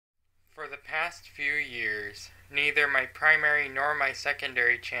past few years, neither my primary nor my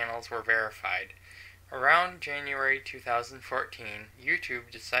secondary channels were verified. Around January 2014, YouTube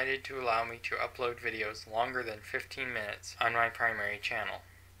decided to allow me to upload videos longer than 15 minutes on my primary channel.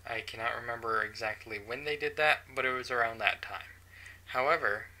 I cannot remember exactly when they did that, but it was around that time.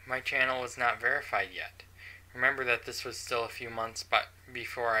 However, my channel was not verified yet. Remember that this was still a few months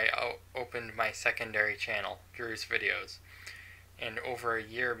before I opened my secondary channel, Drew's Videos, and over a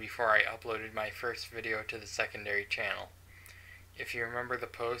year before I uploaded my first video to the secondary channel. If you remember the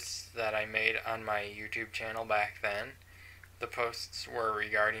posts that I made on my YouTube channel back then, the posts were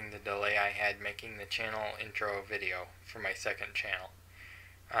regarding the delay I had making the channel intro video for my second channel.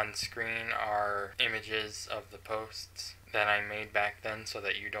 On screen are images of the posts that I made back then so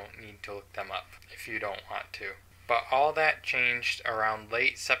that you don't need to look them up if you don't want to. But all that changed around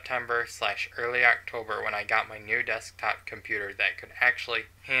late September/early October when I got my new desktop computer that could actually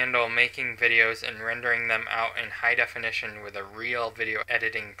handle making videos and rendering them out in high definition with a real video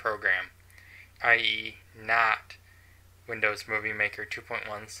editing program, i.e. not Windows Movie Maker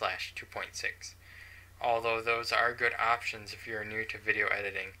 2.1/2.6. Although those are good options if you're new to video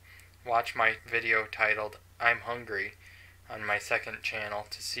editing. Watch my video titled I'm Hungry on my second channel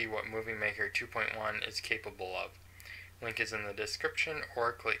to see what Movie Maker 2.1 is capable of. Link is in the description,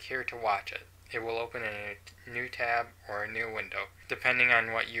 or click here to watch it. It will open in a new tab or a new window, depending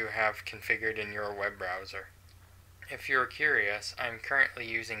on what you have configured in your web browser. If you're curious, I'm currently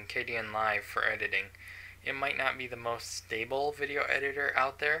using Kdenlive for editing. It might not be the most stable video editor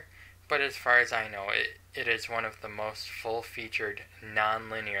out there, but as far as I know, it is one of the most full-featured,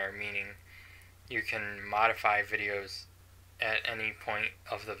 non-linear, meaning you can modify videos at any point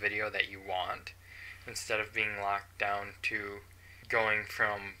of the video that you want, instead of being locked down to going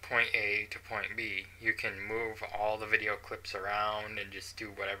from point A to point B. You can move all the video clips around and just do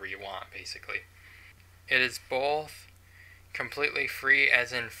whatever you want, basically. It is both completely free,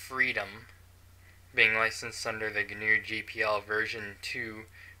 as in freedom, being licensed under the GNU GPL version 2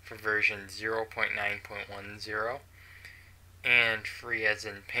 for version 0.9.10, and free as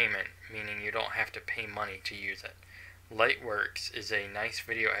in payment, meaning you don't have to pay money to use it. Lightworks is a nice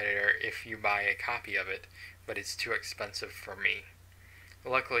video editor if you buy a copy of it, but it's too expensive for me.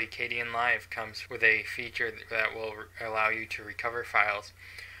 Luckily, Kdenlive comes with a feature that will allow you to recover files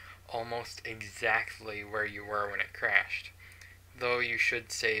almost exactly where you were when it crashed, though you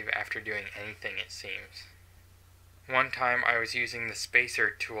should save after doing anything, it seems. One time I was using the spacer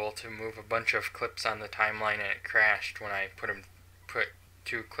tool to move a bunch of clips on the timeline and it crashed when I put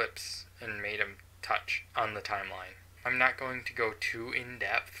two clips and made them touch on the timeline. I'm not going to go too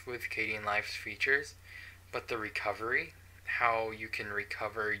in-depth with Kdenlive's features, but the recovery, how you can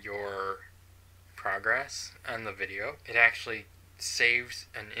recover your progress on the video, it actually saves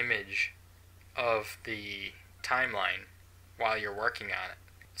an image of the timeline while you're working on it.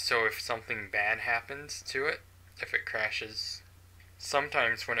 So if something bad happens to it, if it crashes,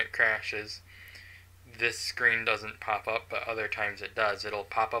 sometimes when it crashes, this screen doesn't pop up, but other times it does. It'll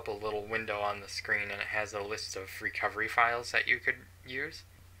pop up a little window on the screen and it has a list of recovery files that you could use.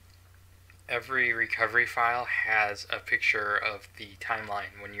 Every recovery file has a picture of the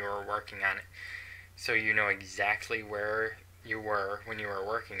timeline when you were working on it, so you know exactly where you were when you were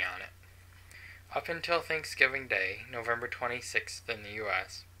working on it. Up until Thanksgiving Day, November 26th in the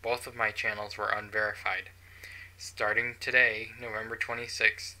US, both of my channels were unverified. Starting today, November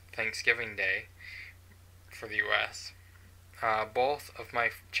 26th, Thanksgiving Day, for the US, both of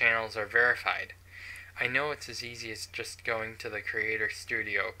my channels are verified. I know it's as easy as just going to the Creator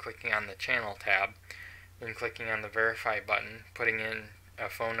Studio, clicking on the Channel tab, then clicking on the Verify button, putting in a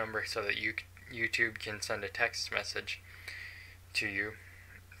phone number so that YouTube can send a text message to you,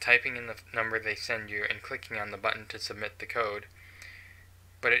 typing in the number they send you, and clicking on the button to submit the code.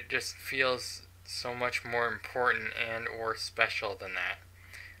 But it just feels so much more important and or special than that.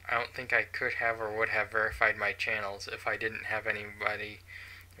 I don't think I could have or would have verified my channels if I didn't have anybody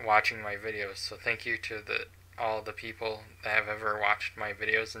watching my videos. So thank you to all the people that have ever watched my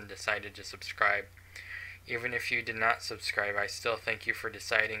videos and decided to subscribe. Even if you did not subscribe, I still thank you for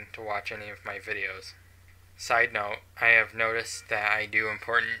deciding to watch any of my videos. Side note, I have noticed that I do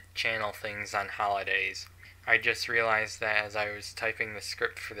important channel things on holidays. I just realized that as I was typing the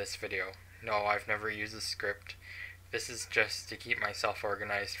script for this video. No, I've never used a script. This is just to keep myself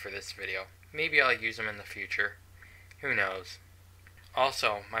organized for this video. Maybe I'll use them in the future. Who knows?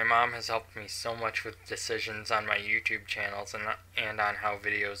 Also, my mom has helped me so much with decisions on my YouTube channels and on how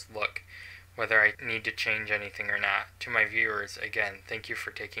videos look, whether I need to change anything or not. To my viewers, again, thank you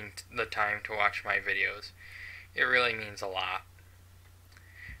for taking the time to watch my videos. It really means a lot.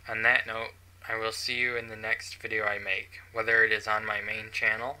 On that note, I will see you in the next video I make, whether it is on my main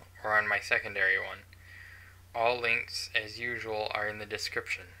channel or on my secondary one. All links, as usual, are in the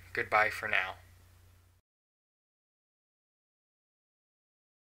description. Goodbye for now.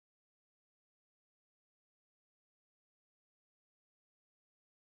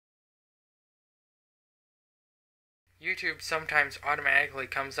 YouTube sometimes automatically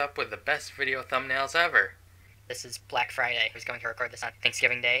comes up with the best video thumbnails ever. This is Black Friday. I was going to record this on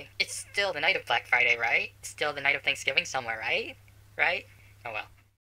Thanksgiving Day. It's still the night of Black Friday, right? It's still the night of Thanksgiving somewhere, right? Right? Oh well.